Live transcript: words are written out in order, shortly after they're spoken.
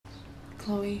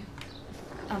Chloe,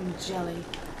 I'm jelly.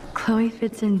 Chloe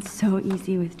fits in so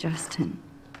easy with Justin.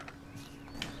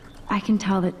 I can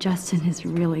tell that Justin is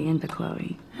really into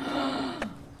Chloe.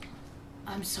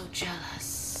 I'm so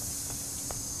jealous.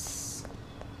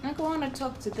 I want to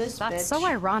talk to this That's bitch. so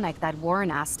ironic that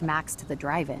Warren asked Max to the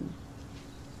drive-in.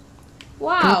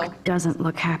 Wow. Brooke doesn't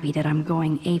look happy that I'm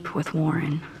going ape with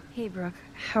Warren. Hey, Brooke.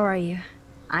 How are you?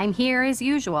 I'm here as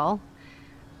usual.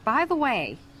 By the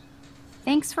way,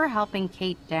 thanks for helping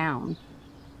Kate down.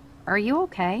 Are you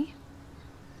okay?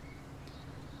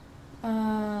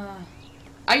 Are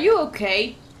you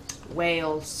okay?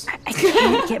 Whales. I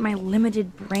can't get my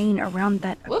limited brain around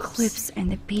that Whoops. eclipse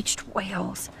and the beached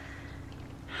whales.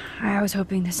 I was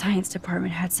hoping the science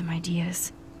department had some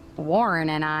ideas. Warren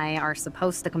and I are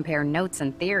supposed to compare notes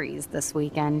and theories this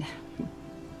weekend.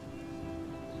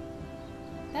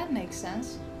 That makes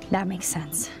sense. That makes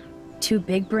sense. 2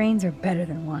 big brains are better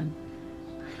than 1.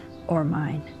 Or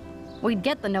mine. We'd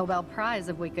get the Nobel Prize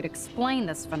if we could explain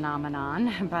this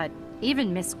phenomenon, but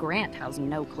even Miss Grant has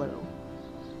no clue.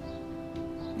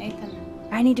 Nathan.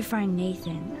 I need to find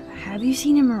Nathan. Have you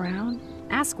seen him around?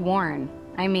 Ask Warren.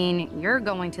 I mean, you're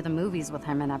going to the movies with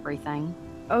him and everything.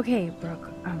 Okay,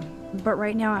 Brooke. But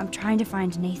right now I'm trying to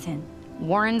find Nathan.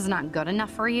 Warren's not good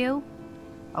enough for you?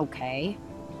 Okay.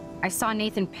 I saw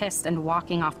Nathan pissed and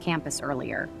walking off campus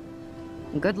earlier.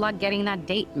 Good luck getting that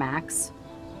date, Max.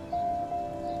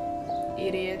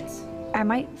 Idiot. I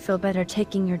might feel better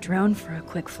taking your drone for a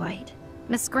quick flight.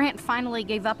 Miss Grant finally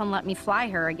gave up and let me fly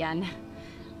her again.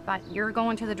 But you're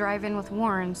going to the drive-in with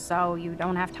Warren, so you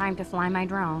don't have time to fly my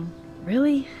drone.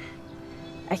 Really?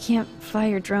 I can't fly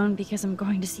your drone because I'm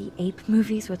going to see ape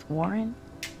movies with Warren?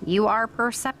 You are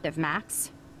perceptive,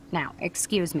 Max. Now,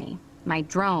 excuse me. My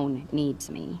drone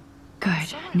needs me.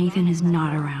 Good. Nathan is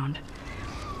not around.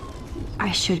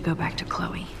 I should go back to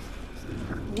Chloe.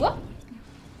 What?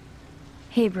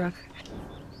 Hey, Brooke.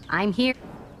 I'm here.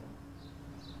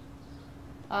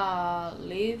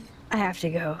 Leave? I have to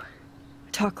go.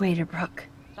 Talk later, Brooke.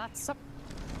 That's so...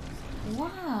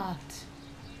 What?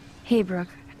 Hey, Brooke.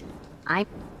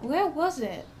 Where was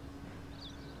it?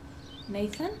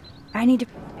 Nathan? I need to...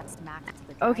 Max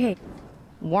to the Okay.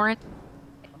 Warren.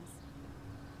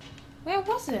 Where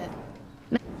was it?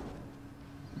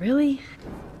 Really?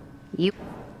 You...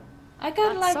 I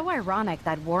got That's like... so ironic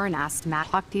that Warren asked Max.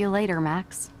 Talk to you later,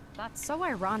 Max. That's so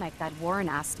ironic that Warren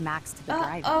asked Max to the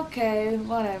drive-in. Okay,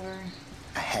 whatever.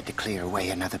 I had to clear away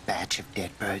another batch of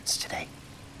dead birds today.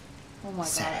 Oh my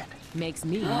Sad. Makes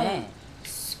me mad.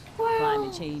 Squirrel.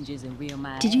 Climate change isn't real,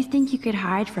 my Did you think you could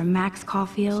hide from Max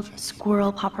Caulfield,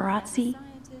 squirrel paparazzi?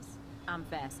 I'm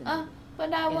fascinated.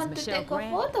 But I Is want to Michelle take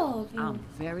Grant? a photo of you. I'm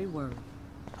very worried.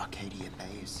 Arcadia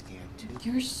Bay is scared too.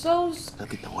 You're so...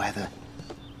 Look at the weather.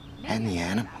 And the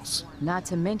animals. Not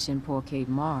to mention poor Kate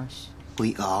Marsh.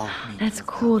 We all need That's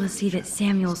cool to see that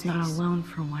Samuel's not alone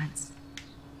for once.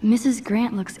 Mrs.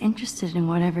 Grant looks interested in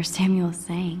whatever Samuel's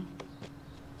saying.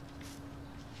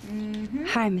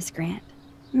 Hi, Miss Grant.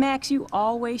 Max, you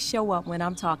always show up when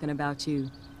I'm talking about you.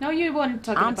 No, you weren't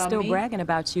talking I'm about still me. bragging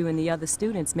about you and the other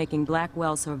students making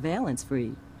Blackwell surveillance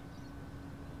free.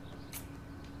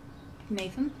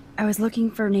 Nathan? I was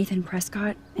looking for Nathan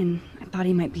Prescott, and I thought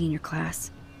he might be in your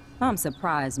class. I'm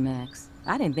surprised, Max.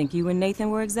 I didn't think you and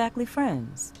Nathan were exactly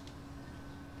friends.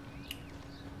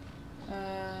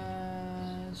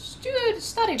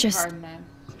 Study Just- partner.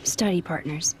 Study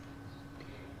partners.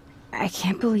 I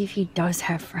can't believe he does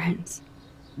have friends.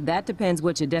 That depends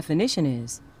what your definition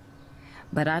is.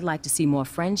 But I'd like to see more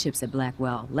friendships at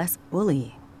Blackwell, less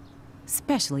bullying.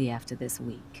 Especially after this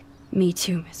week. Me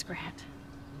too, Miss Grant.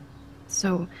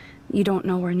 So, you don't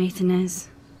know where Nathan is?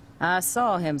 I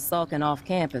saw him sulking off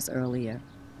campus earlier.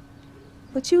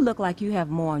 But you look like you have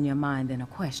more on your mind than a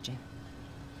question.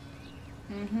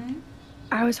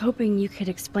 I was hoping you could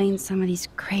explain some of these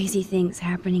crazy things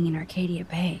happening in Arcadia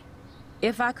Bay.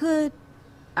 If I could,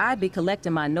 I'd be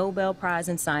collecting my Nobel Prize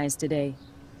in Science today.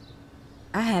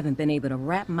 I haven't been able to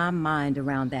wrap my mind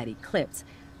around that eclipse,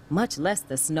 much less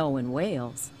the snow in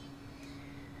Wales.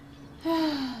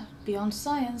 Beyond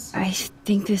science. I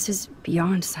think this is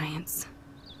beyond science.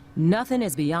 Nothing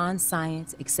is beyond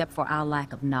science except for our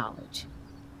lack of knowledge.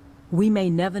 We may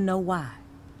never know why,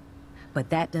 but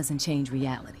that doesn't change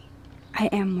reality. I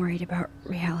am worried about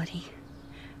reality.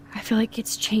 I feel like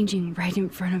it's changing right in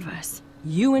front of us.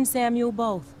 You and Samuel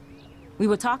both. We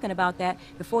were talking about that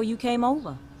before you came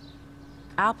over.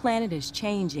 Our planet is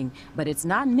changing, but it's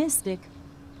not mystic.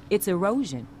 It's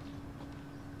erosion.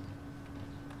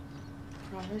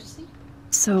 Prophecy?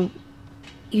 So,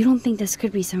 you don't think this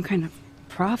could be some kind of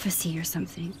prophecy or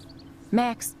something?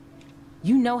 Max,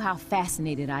 You know how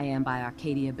fascinated I am by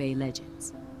Arcadia Bay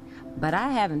legends. But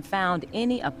I haven't found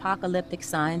any apocalyptic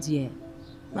signs yet.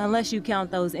 Unless you count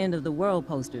those end-of-the-world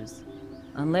posters.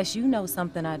 Unless you know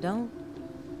something I don't.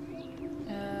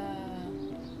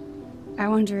 I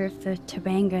wonder if the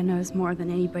Tobanga knows more than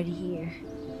anybody here.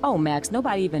 Oh, Max,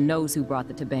 nobody even knows who brought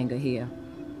the Tobanga here.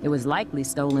 It was likely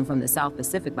stolen from the South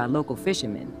Pacific by local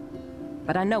fishermen.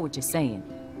 But I know what you're saying.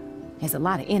 There's a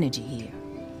lot of energy here.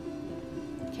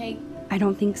 Kate. I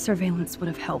don't think surveillance would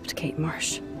have helped Kate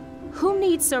Marsh. Who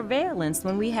needs surveillance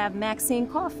when we have Maxine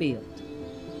Caulfield?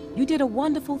 You did a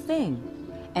wonderful thing.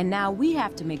 And now we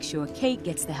have to make sure Kate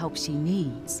gets the help she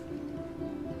needs.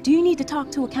 Do you need to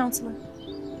talk to a counselor?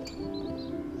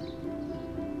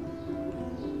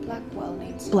 Blackwell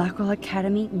needs. Blackwell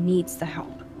Academy needs the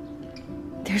help.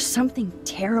 There's something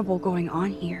terrible going on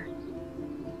here.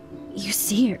 You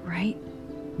see it, right?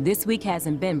 This week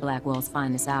hasn't been Blackwell's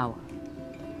finest hour.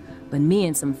 But me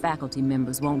and some faculty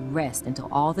members won't rest until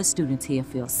all the students here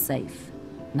feel safe,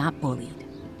 not bullied.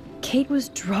 Kate was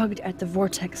drugged at the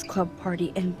Vortex Club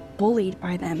party and bullied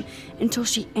by them until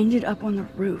she ended up on the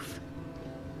roof.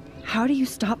 How do you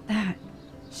stop that?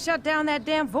 Shut down that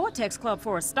damn Vortex Club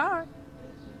for a start.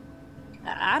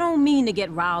 I don't mean to get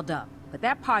riled up, but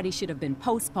that party should have been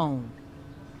postponed.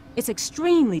 It's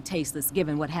extremely tasteless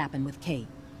given what happened with Kate.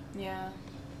 Yeah.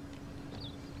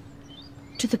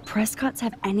 Do the Prescotts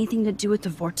have anything to do with the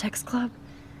Vortex Club?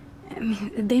 I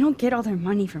mean, they don't get all their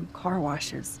money from car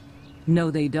washes. No,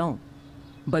 they don't.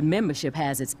 But membership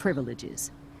has its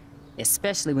privileges.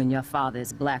 Especially when your father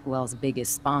is Blackwell's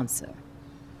biggest sponsor.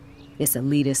 This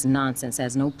elitist nonsense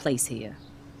has no place here.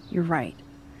 You're right.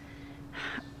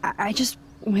 I just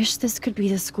wish this could be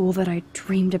the school that I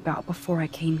dreamed about before I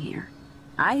came here.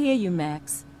 I hear you,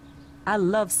 Max. I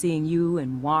love seeing you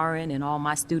and Warren and all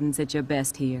my students at your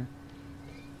best here.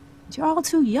 But you're all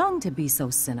too young to be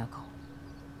so cynical.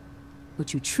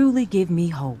 But you truly give me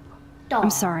hope.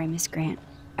 I'm sorry, Miss Grant.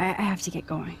 I have to get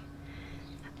going.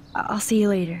 I'll see you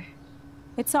later.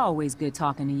 It's always good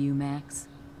talking to you, Max.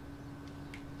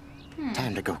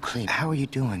 Time to go clean. How are you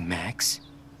doing, Max?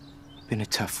 Been a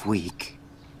tough week.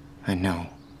 I know.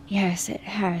 Yes, it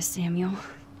has, Samuel.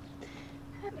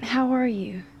 How are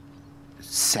you?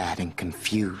 Sad and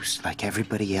confused like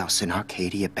everybody else in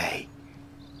Arcadia Bay.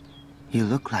 You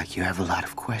look like you have a lot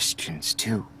of questions,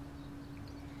 too.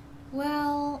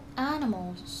 Well,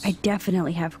 animals. I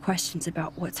definitely have questions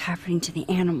about what's happening to the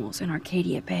animals in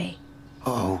Arcadia Bay.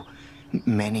 Oh,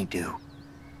 many do.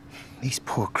 These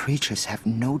poor creatures have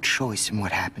no choice in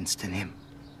what happens to them.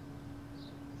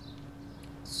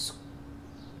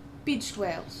 Beached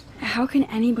whales. How can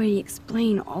anybody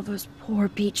explain all those poor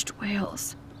beached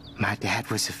whales? My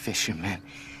dad was a fisherman,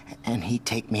 and he'd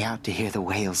take me out to hear the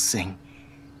whales sing.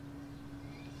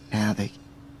 Now they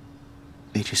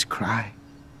just cry.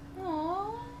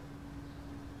 Aww.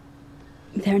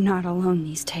 They're not alone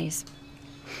these days.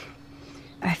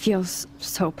 I feel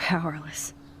so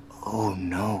powerless. Oh,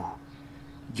 no.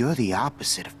 You're the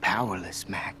opposite of powerless,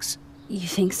 Max. You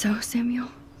think so, Samuel?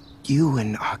 You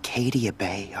and Arcadia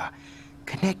Bay are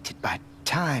connected by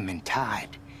time and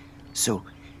tide. So,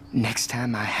 next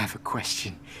time I have a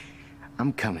question,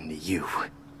 I'm coming to you.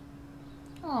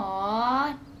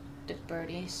 Aww. The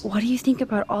birdies. What do you think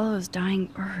about all those dying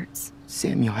birds?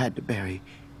 Samuel had to bury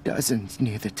dozens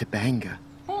near the Tobanga.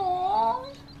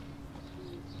 Aww.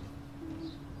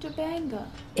 Tobanga.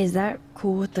 Is that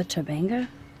cool with the Tobanga?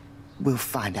 We'll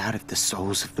find out if the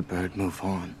souls of the bird move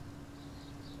on.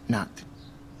 Not that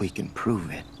we can prove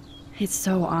it. It's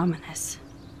so ominous.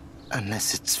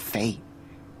 Unless it's fate.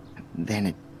 Then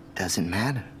it doesn't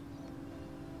matter.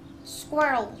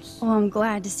 Squirrels. Well, I'm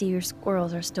glad to see your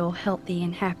squirrels are still healthy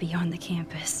and happy on the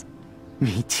campus.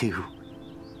 Me too.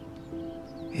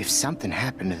 If something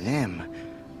happened to them...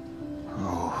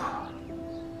 Oh...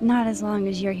 Not as long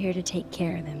as you're here to take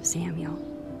care of them, Samuel.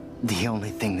 The only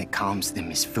thing that calms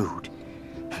them is food.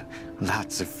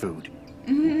 Lots of food.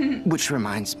 Which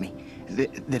reminds me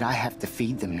that I have to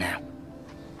feed them now.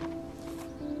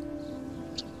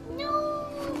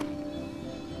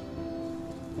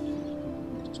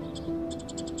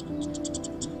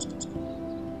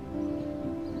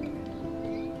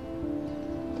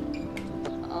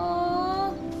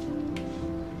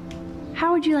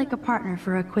 How would you like a partner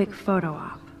for a quick photo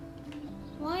op?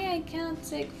 Why I can't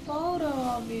take photo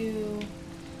of you?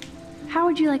 How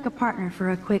would you like a partner for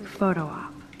a quick photo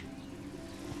op?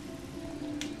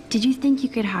 Did you think you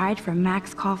could hide from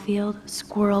Max Caulfield,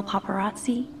 squirrel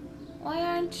paparazzi? Why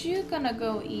aren't you gonna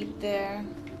go eat there?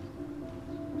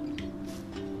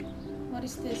 What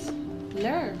is this?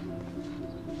 Blur.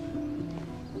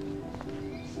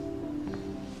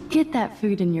 Get that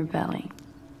food in your belly.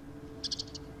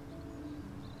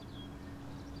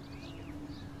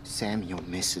 Samuel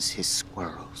misses his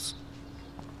squirrels.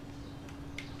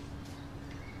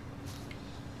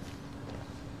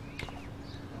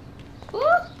 Ooh!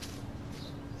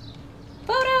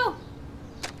 Photo!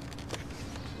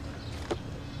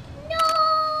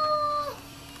 No!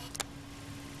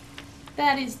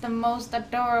 That is the most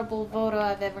adorable photo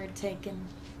I've ever taken.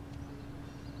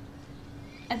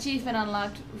 Achievement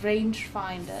unlocked,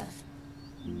 rangefinder.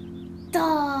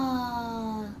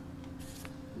 Duh!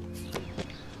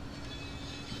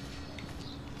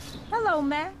 Hello,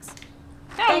 Max.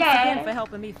 Thanks again for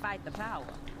helping me fight the power.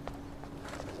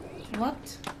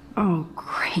 What? Oh,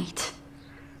 great.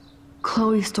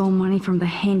 Chloe stole money from the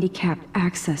Handicapped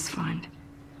Access Fund.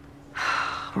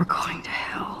 We're going to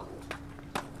hell.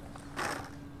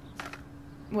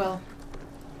 Well,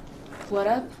 what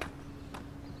up?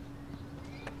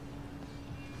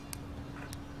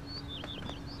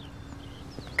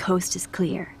 Coast is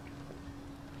clear.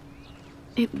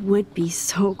 It would be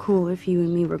so cool if you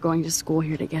and me were going to school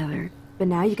here together. But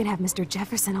now you can have Mr.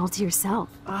 Jefferson all to yourself.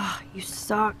 Ah, you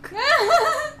suck.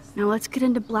 Now let's get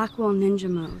into Blackwell Ninja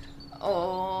mode.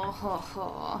 Oh, ho,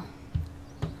 ho.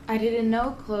 I didn't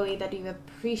know, Chloe, that you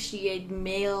appreciate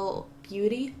male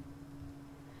beauty.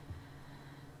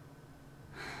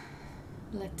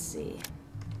 Let's see.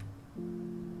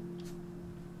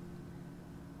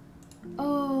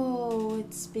 Oh,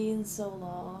 it's been so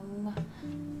long.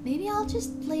 Maybe I'll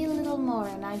just play a little more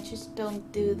and I just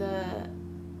don't do the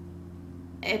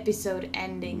episode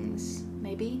endings.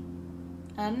 Maybe?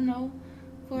 I don't know.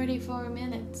 44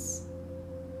 minutes.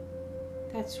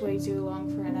 That's way too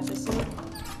long for an episode.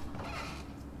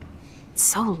 It's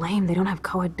so lame they don't have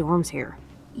co-ed dorms here.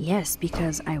 Yes,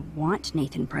 because I want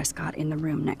Nathan Prescott in the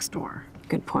room next door.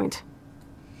 Good point.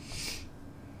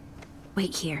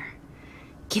 Wait here.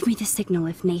 Give me the signal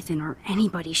if Nathan or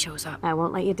anybody shows up. I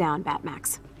won't let you down,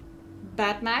 Batmax.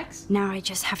 Batmax? Now I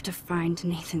just have to find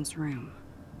Nathan's room.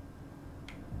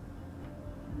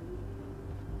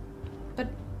 But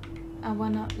I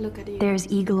wanna look at you. There's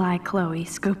Eagle Eye Chloe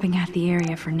scoping out the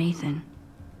area for Nathan.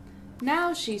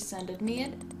 Now she sent me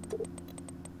it.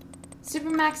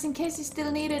 Supermax, in case you still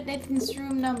need it, Nathan's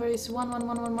room number is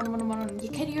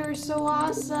 11111111. Kid, you're so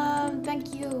awesome.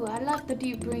 Thank you. I love that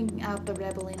you bring out the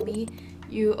rebel in me.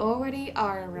 You already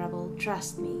are a rebel,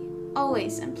 trust me.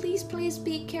 Always, and please, please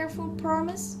be careful,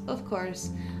 promise? Of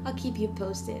course. I'll keep you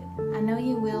posted. I know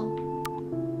you will.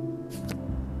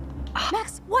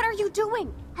 Max, what are you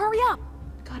doing? Hurry up!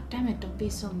 God damn it, don't be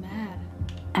so mad.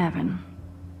 Evan.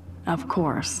 Of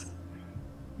course.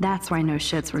 That's why no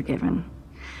shits were given.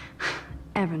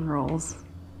 Evan rolls.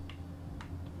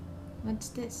 What's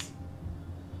this?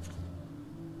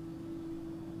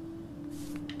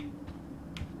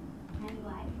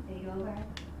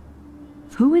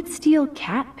 Who would steal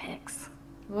cat pics?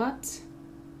 What?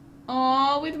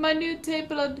 Oh, with my new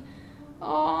tablet.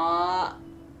 Oh,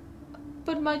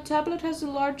 but my tablet has a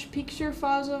large picture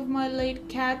files of my late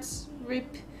cats.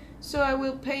 RIP. So I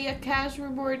will pay a cash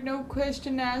reward, no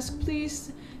question asked.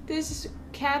 Please, these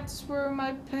cats were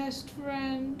my best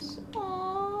friends.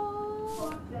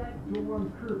 Oh.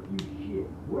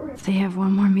 They have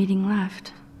one more meeting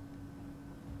left.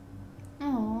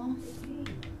 Oh.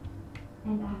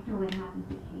 And after what happened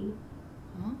to Kate?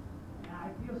 Huh? I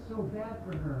feel so bad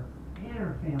for her and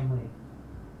her family.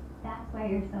 That's why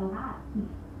you're so hot.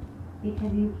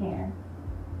 Because you care.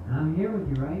 I'm here with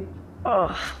you, right?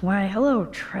 Oh, why hello,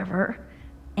 Trevor.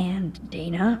 And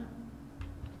Dana.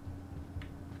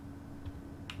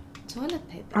 Toilet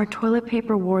paper. Are toilet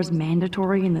paper wars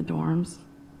mandatory in the dorms?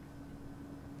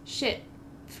 Shit.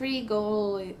 Free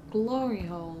glory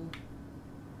hole.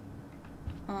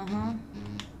 Uh-huh.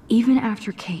 Even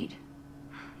after Kate,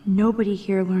 nobody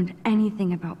here learned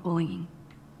anything about bullying.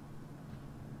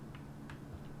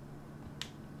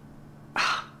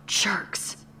 Ah,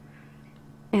 jerks.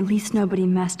 At least nobody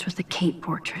messed with the Kate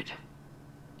portrait.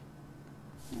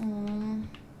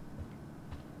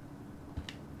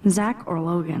 Zach or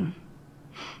Logan?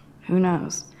 Who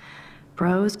knows?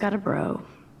 Bro's got a bro.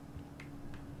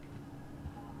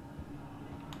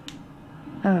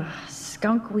 Ugh,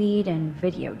 skunk weed and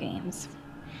video games.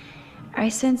 I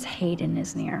sense Hayden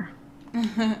is near.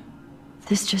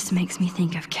 This just makes me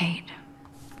think of Kate.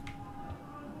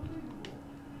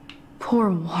 Poor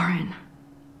Warren.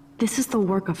 This is the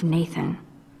work of Nathan.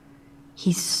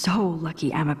 He's so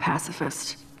lucky I'm a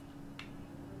pacifist.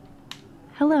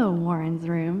 Hello, Warren's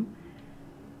room.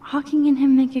 Hawking and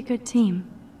him make a good team.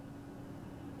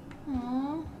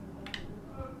 Aww.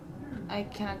 I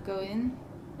cannot go in.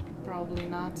 Probably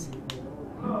not.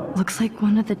 Looks like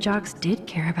one of the jocks did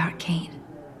care about Kate.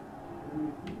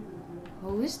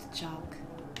 Who is the jock?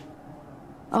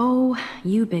 Oh,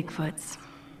 you Bigfoots.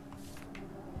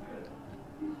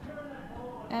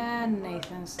 And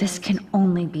Nathan's. This can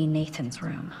only be Nathan's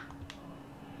room.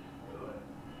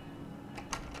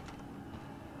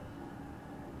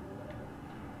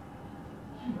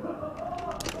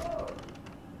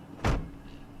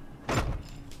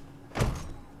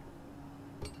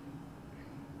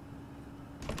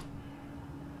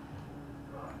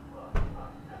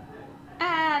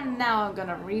 And now I'm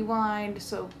gonna rewind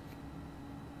so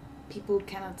people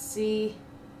cannot see.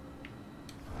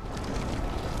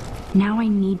 Now I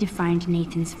need to find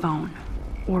Nathan's phone.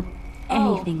 Or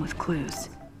anything with clues.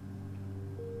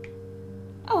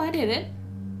 Oh, I did it.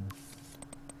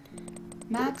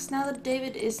 Max, now that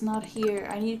David is not here,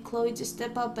 I need Chloe to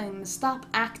step up and stop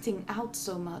acting out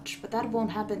so much. But that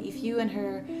won't happen if you and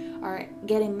her are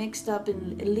getting mixed up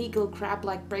in illegal crap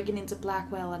like breaking into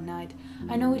Blackwell at night.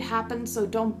 I know it happened, so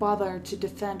don't bother to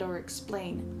defend or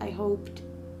explain. I hoped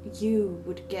you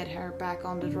would get her back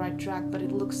on the right track, but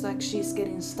it looks like she's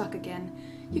getting stuck again.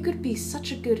 You could be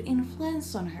such a good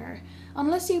influence on her,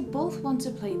 unless you both want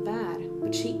to play bad,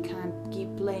 but she can't keep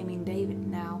blaming David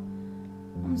now.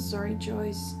 I'm sorry,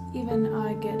 Joyce, even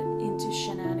I get into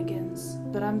shenanigans,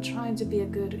 but I'm trying to be a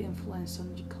good influence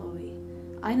on you, Chloe.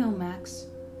 I know, Max.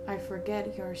 I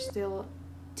forget you're still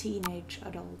teenage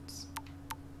adults.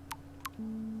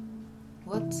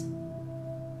 What?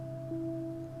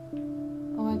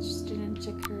 Oh, I just didn't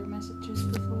check her messages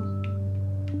before.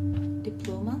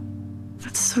 Diploma?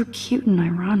 That's so cute and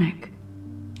ironic.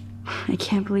 I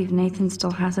can't believe Nathan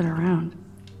still has it around.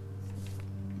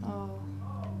 Oh.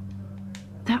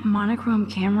 That monochrome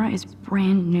camera is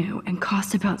brand new and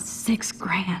cost about $6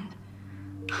 grand.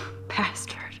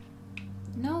 Bastard.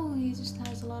 No, he just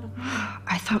has a lot of money.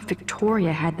 I thought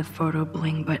Victoria had the photo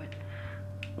bling, but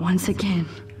once again,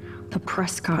 the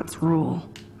Prescotts rule.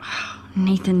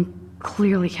 Nathan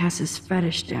clearly has his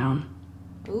fetish down.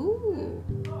 Ooh.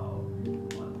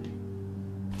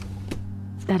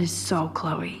 That is so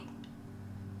Chloe.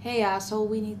 Hey asshole,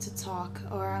 we need to talk,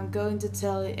 or I'm going to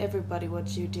tell everybody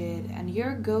what you did, and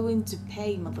you're going to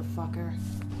pay, motherfucker.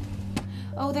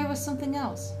 Oh, there was something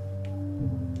else.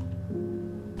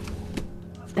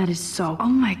 That is so... Oh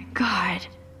my god.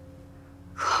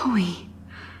 Chloe.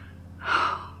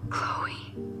 Oh,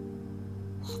 Chloe.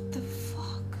 What the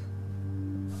fuck?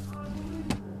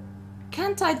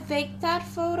 Can't I fake that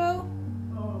photo?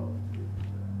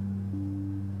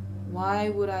 Why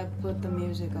would I put the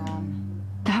music on?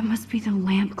 That must be the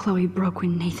lamp Chloe broke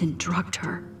when Nathan drugged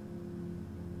her.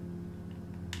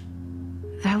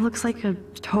 That looks like a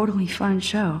totally fun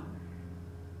show.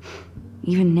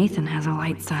 Even Nathan has a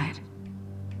light side.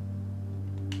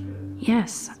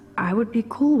 Yes, I would be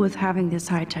cool with having this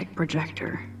high-tech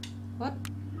projector. What?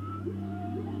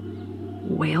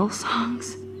 Whale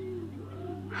songs?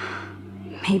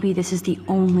 Maybe this is the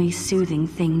only soothing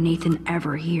thing Nathan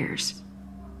ever hears.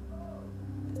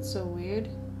 That's so weird.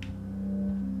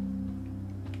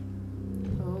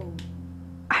 Oh.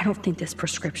 I don't think this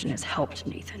prescription has helped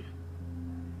Nathan.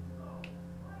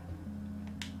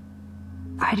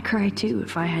 I'd cry too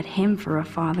if I had him for a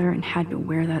father and had to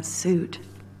wear that suit.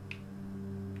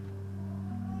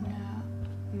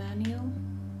 Manual?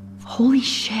 Holy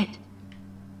shit!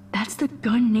 That's the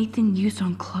gun Nathan used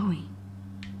on Chloe.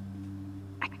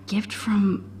 A gift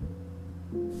from...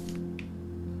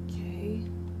 Okay.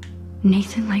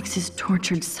 Nathan likes his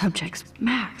tortured subjects.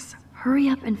 Max, hurry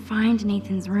up and find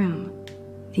Nathan's room.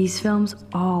 These films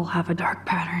all have a dark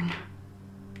pattern.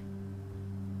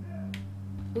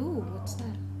 Ooh, what's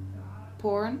that?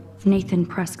 Porn? Nathan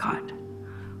Prescott.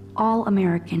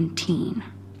 All-American teen.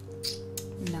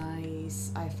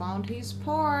 Nice. I found his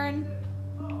porn.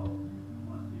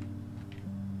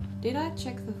 Did I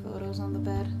check the photos on the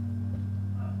bed?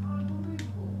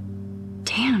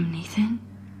 Damn, Nathan.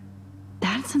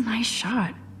 That's a nice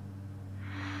shot.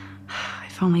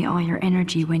 If only all your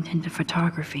energy went into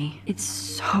photography. It's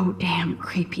so damn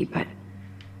creepy, but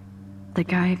the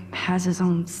guy has his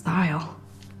own style.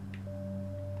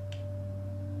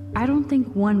 I don't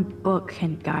think one book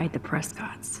can guide the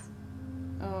Prescotts.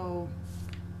 Oh.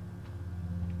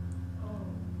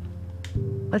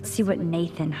 Let's see what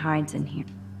Nathan hides in here.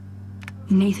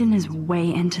 Nathan is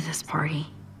way into this party.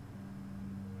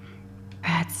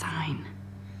 Bad sign.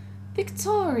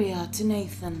 Victoria to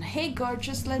Nathan. Hey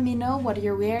gorgeous, let me know what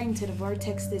you're wearing to the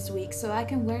Vortex this week so I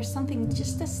can wear something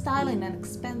just as styling and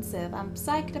expensive. I'm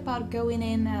psyched about going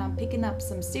in and I'm picking up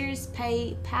some serious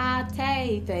pate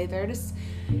favors.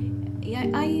 Yeah,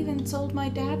 I even told my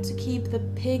dad to keep the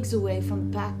pigs away from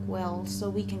the pack well so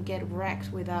we can get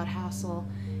wrecked without hassle.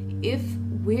 If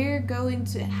we're going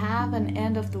to have an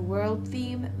end of the world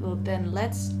theme, well then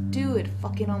let's do it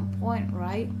fucking on point,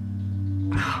 right?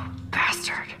 Oh,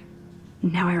 bastard.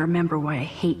 Now I remember why I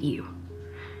hate you.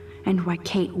 And why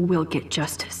Kate will get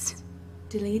justice.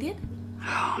 Deleted?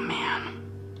 Oh, man.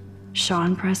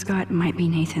 Sean Prescott might be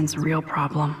Nathan's real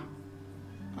problem.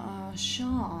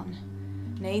 Sean.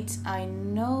 Nate, I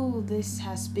know this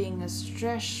has been a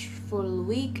stressful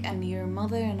week and your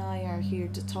mother and I are here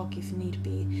to talk if need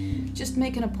be. Just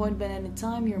make an appointment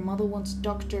anytime. Your mother wants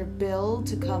Dr. Bill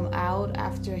to come out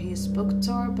after his book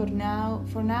tour, but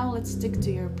for now, let's stick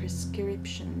to your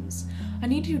prescriptions. I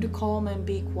need you to calm and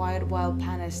be quiet while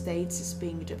Pan Estates is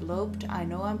being developed. I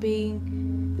know I'm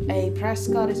being a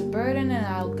Prescott is a burden and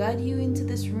I'll guide you into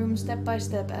this room step by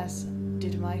step as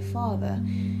did my father.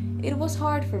 It was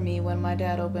hard for me when my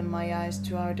dad opened my eyes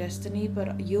to our destiny,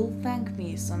 but you'll thank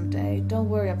me someday. Don't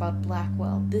worry about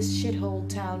Blackwell. This shithole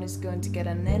town is going to get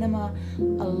an enema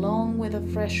along with a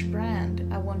fresh brand.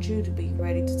 I want you to be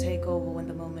ready to take over when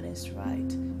the moment is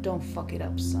right. Don't fuck it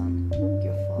up, son.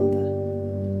 Your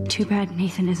father. Too bad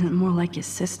Nathan isn't more like his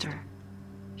sister.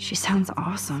 She sounds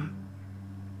awesome.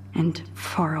 And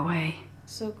far away.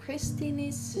 So Christine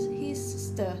is his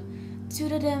sister. To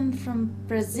them from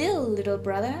Brazil, little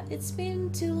brother. It's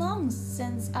been too long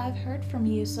since I've heard from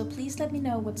you, so please let me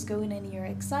know what's going in your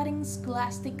exciting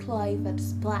scholastic life at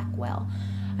Blackwell.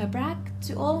 I brag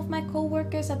to all of my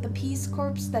co-workers at the Peace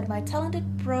Corps that my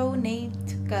talented bro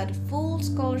Nate got full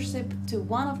scholarship to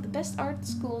one of the best art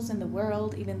schools in the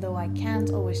world, even though I can't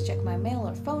always check my mail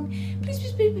or phone. Please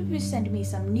send me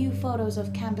some new photos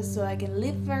of campus so I can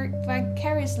live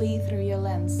vicariously through your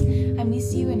lens. I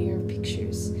miss you and your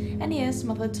pictures. And yes,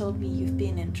 mother told me you've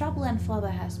been in trouble and father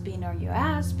has been on your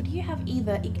ass, but you have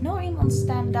either ignored him or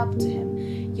stand up to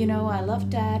him. You know, I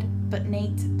love dad, but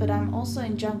I'm also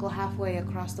in jungle halfway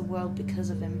across the world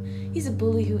because of him. He's a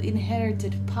bully who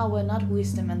inherited power, not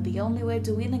wisdom, and the only way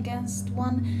to win against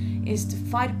one is to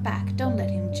fight back. Don't let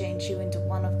him change you into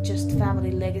one of just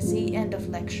family legacy. End of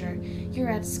lecture. You're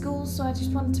at school, so I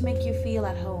just wanted to make you feel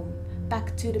at home.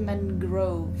 Back to the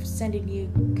mangrove, sending you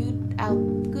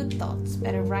good thoughts.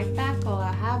 Better write back or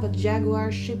I'll have a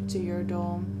Jaguar shipped to your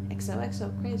dorm.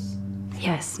 XOXO, Chris.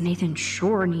 Yes, Nathan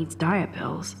sure needs diet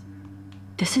pills.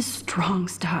 This is strong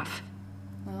stuff.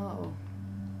 Oh.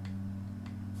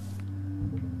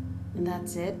 And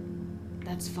that's it?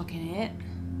 That's fucking it?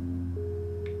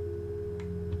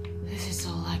 This is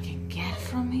all I can get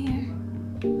from here?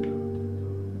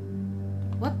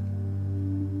 What?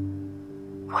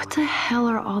 What the hell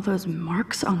are all those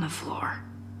marks on the floor?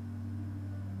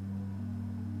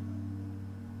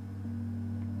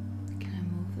 Can I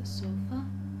move the sofa?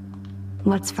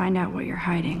 Let's find out what you're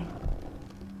hiding.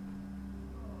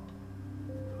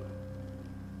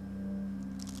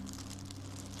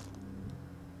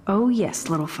 Oh yes,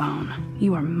 little phone.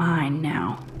 You are mine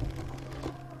now.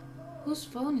 Whose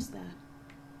phone is that?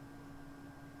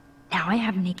 Now I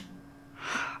have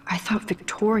I thought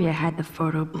Victoria had the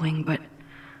photo bling, but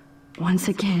once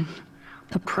again,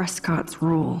 the Prescotts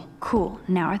rule. Cool,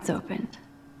 now it's opened.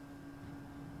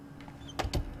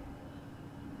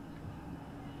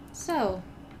 So,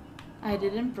 I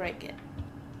didn't break it.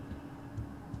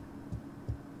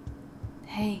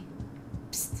 Hey,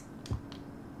 psst.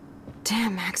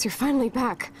 Damn, Max, you're finally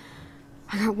back.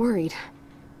 I got worried.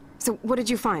 So, what did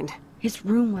you find? His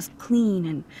room was clean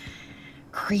and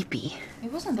creepy. It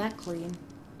wasn't that clean.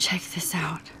 Check this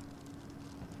out.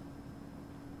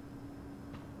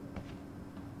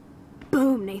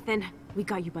 Boom, Nathan. We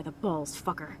got you by the balls,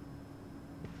 fucker.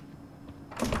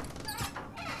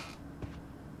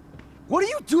 What are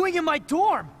you doing in my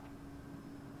dorm?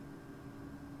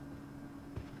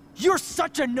 You're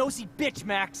such a nosy bitch,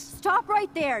 Max. Stop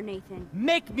right there, Nathan.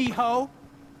 Make me, ho.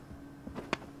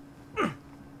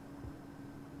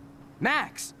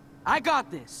 Max, I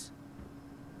got this.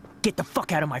 Get the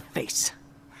fuck out of my face.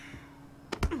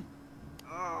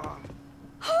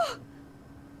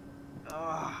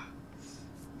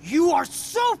 You are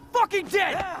so fucking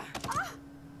dead!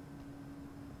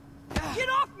 Get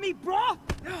off me, bro!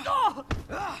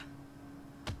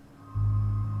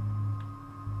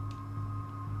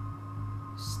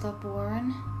 Stop,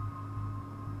 Warren.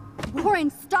 Warren,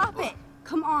 stop it!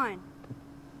 Come on.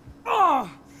 Oh,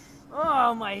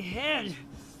 my head.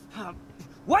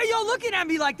 Why are y'all looking at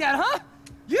me like that, huh?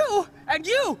 You and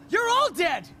you're all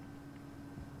dead!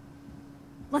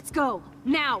 Let's go,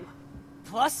 now!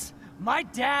 Plus, my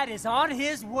dad is on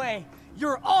his way.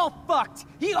 You're all fucked.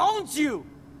 He owns you!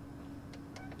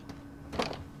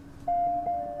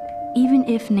 Even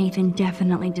if Nathan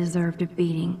definitely deserved a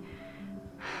beating,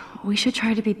 we should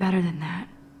try to be better than that.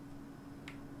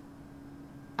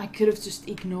 I could have just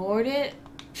ignored it.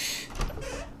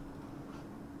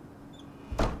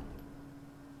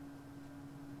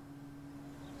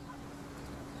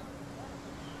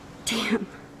 Damn,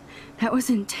 that was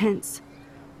intense.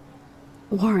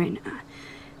 Warren,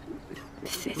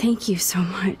 thank you so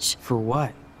much. For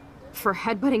what? For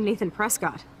headbutting Nathan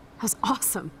Prescott. That was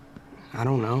awesome. I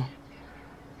don't know.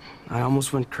 I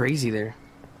almost went crazy there.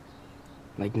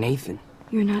 Like Nathan.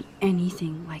 You're not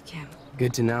anything like him.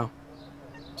 Good to know.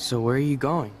 So where are you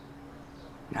going?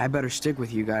 I better stick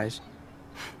with you guys.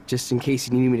 Just in case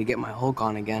you need me to get my Hulk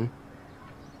on again.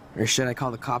 Or should I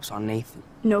call the cops on Nathan?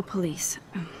 No police.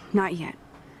 Not yet.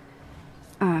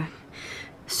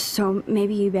 So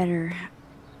maybe you better,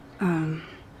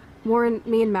 Warren,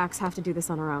 me and Max have to do this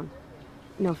on our own.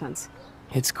 No offense.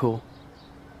 It's cool.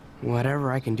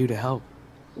 Whatever I can do to help.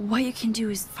 What you can do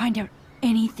is find out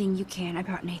anything you can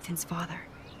about Nathan's father.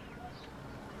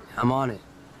 I'm on it.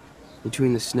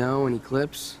 Between the snow and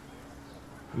eclipse,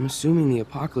 I'm assuming the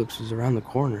apocalypse is around the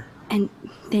corner. And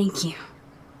thank you.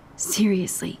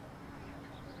 Seriously.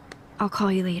 I'll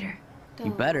call you later.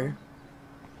 You better.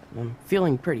 I'm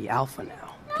feeling pretty alpha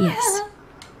now. Yes,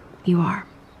 you are.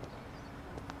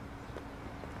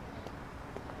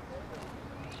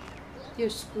 You're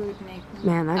screwed, Nathan.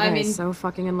 Man, that guy is so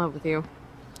fucking in love with you.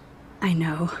 I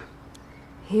know.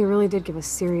 He really did give a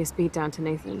serious beatdown to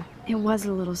Nathan. It was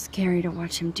a little scary to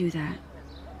watch him do that.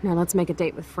 Now let's make a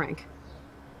date with Frank.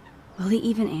 Will he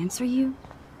even answer you?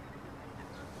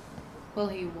 Well,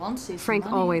 he wants his Frank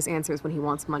money. always answers when he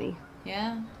wants money.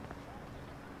 Yeah.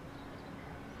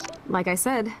 Like I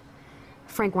said,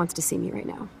 Frank wants to see me right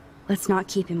now. Let's not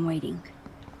keep him waiting.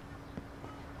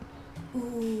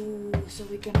 Ooh, so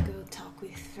we're gonna go talk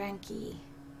with Frankie.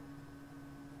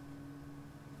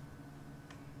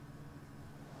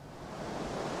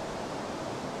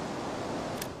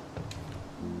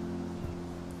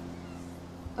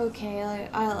 Okay,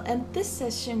 I'll end this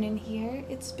session in here.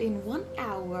 It's been 1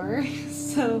 hour,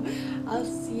 so I'll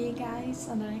see you guys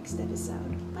on the next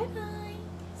episode. Bye bye!